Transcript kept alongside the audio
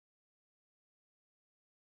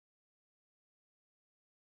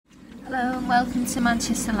Hello and welcome to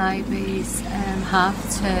Manchester Library's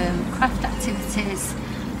half-term craft activities.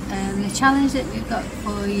 The challenge that we've got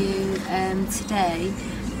for you today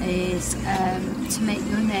is to make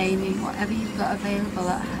your name in whatever you've got available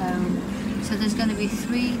at home. So there's going to be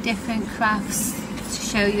 3 different crafts to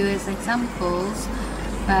show you as examples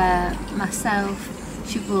where myself,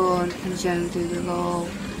 Siobhan and Jodie will all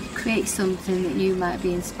create something that you might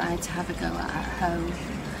be inspired to have a go at home.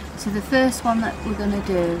 So the first one that we're going to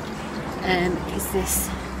do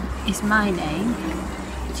is my name,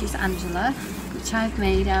 which is Angela, which I've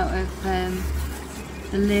made out of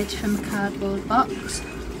the lid from a cardboard box.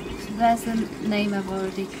 So there's the name I've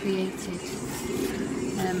already created.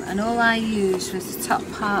 And all I used was the top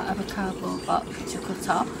part of a cardboard box to cut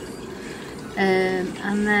off.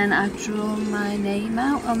 And then I've drawn my name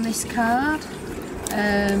out on this card.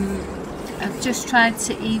 I've just tried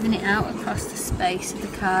to even it out across the space of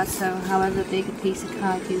the card, so however big a piece of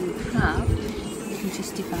card you have, you can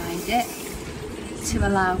just divide it to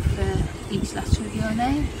allow for each letter of your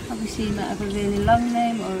name. Obviously you might have a really long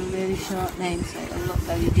name or a really short name, so it'll look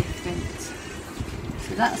very different.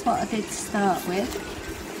 So that's what I did to start with.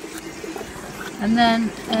 And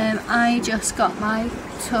then I just got my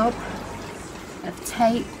tub of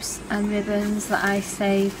tapes and ribbons that I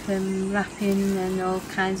saved from wrapping and all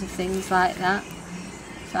kinds of things like that.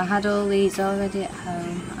 So I had all these already at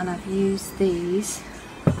home and I've used these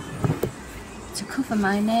to cover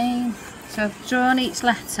my name. So I've drawn each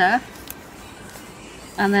letter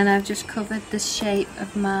and then I've just covered the shape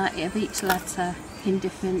of each letter in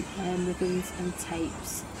different ribbons and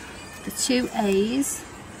tapes. The 2 A's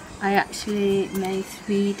I actually made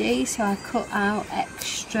 3D, so I cut out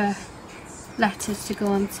extra letters to go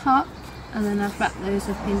on top, and then I've wrapped those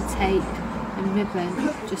up in tape and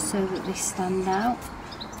ribbon just so that they stand out.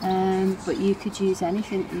 But you could use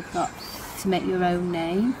anything you've got to make your own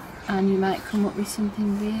name and you might come up with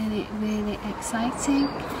something really exciting.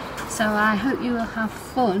 So I hope you will have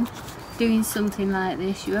fun doing something like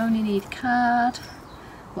this. You only need card,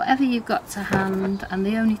 whatever you've got to hand, and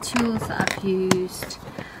the only tools that I've used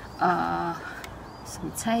are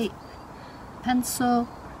some tape, pencil,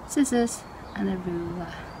 scissors and a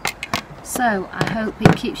ruler. So I hope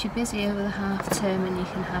it keeps you busy over the half term and you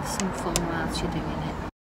can have some fun whilst you're doing it.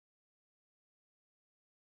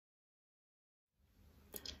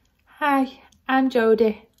 Hi, I'm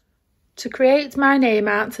Jodie. To create my name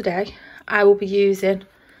art today, I will be using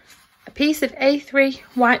a piece of A3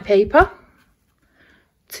 white paper,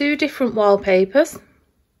 2 different wallpapers,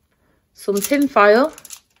 some tin foil,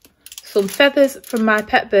 some feathers from my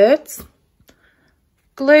pet birds,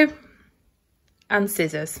 glue and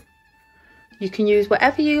scissors. You can use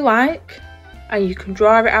whatever you like and you can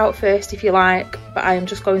draw it out first if you like, but I am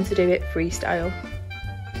just going to do it freestyle.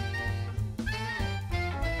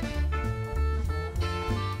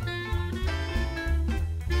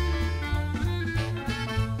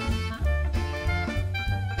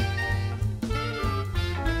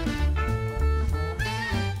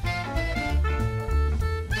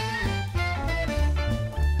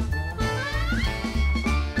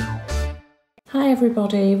 Hi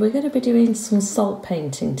everybody, we're going to be doing some salt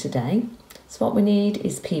painting today. So what we need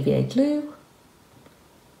is PVA glue,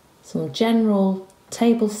 some general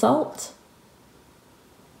table salt,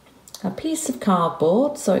 a piece of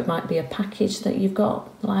cardboard, so it might be a package that you've got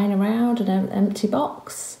lying around, an empty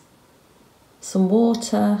box, some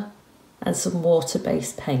water and some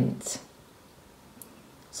water-based paint.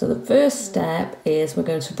 So the first step is we're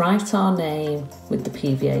going to write our name with the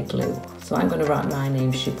PVA glue. So I'm going to write my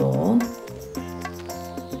name, Siobhan.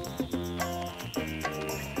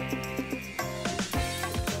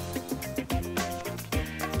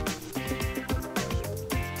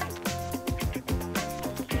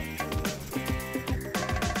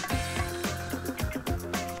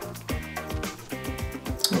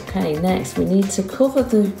 Okay, next we need to cover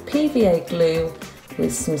the PVA glue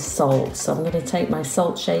with some salt. So I'm going to take my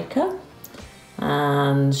salt shaker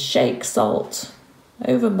and shake salt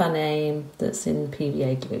over my name that's in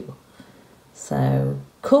PVA glue. So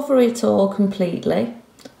cover it all completely,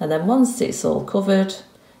 and then once it's all covered,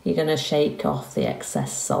 you're going to shake off the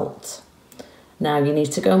excess salt. Now you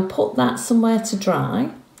need to go and put that somewhere to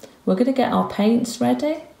dry. We're going to get our paints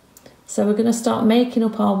ready. So we're going to start making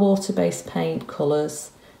up our water-based paint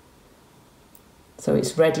colours, so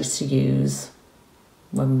it's ready to use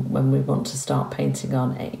when we want to start painting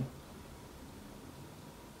our name.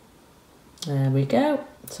 There we go.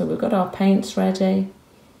 So we've got our paints ready.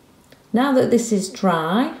 Now that this is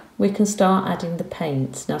dry, we can start adding the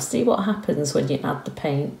paint. Now see what happens when you add the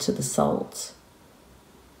paint to the salt.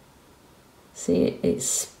 See, it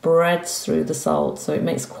spreads through the salt, so it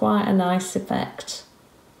makes quite a nice effect.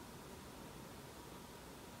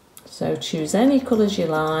 So choose any colours you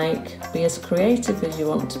like, be as creative as you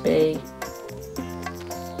want to be.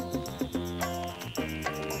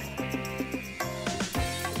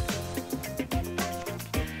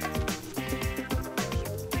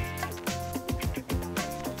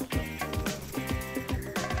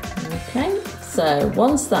 Okay, so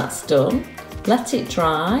once that's done, let it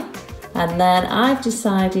dry, and then I've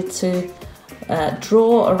decided to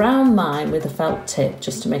draw around mine with a felt tip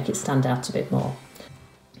just to make it stand out a bit more.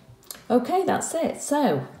 Okay, that's it.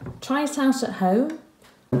 So try it out at home.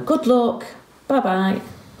 Good luck. Bye bye.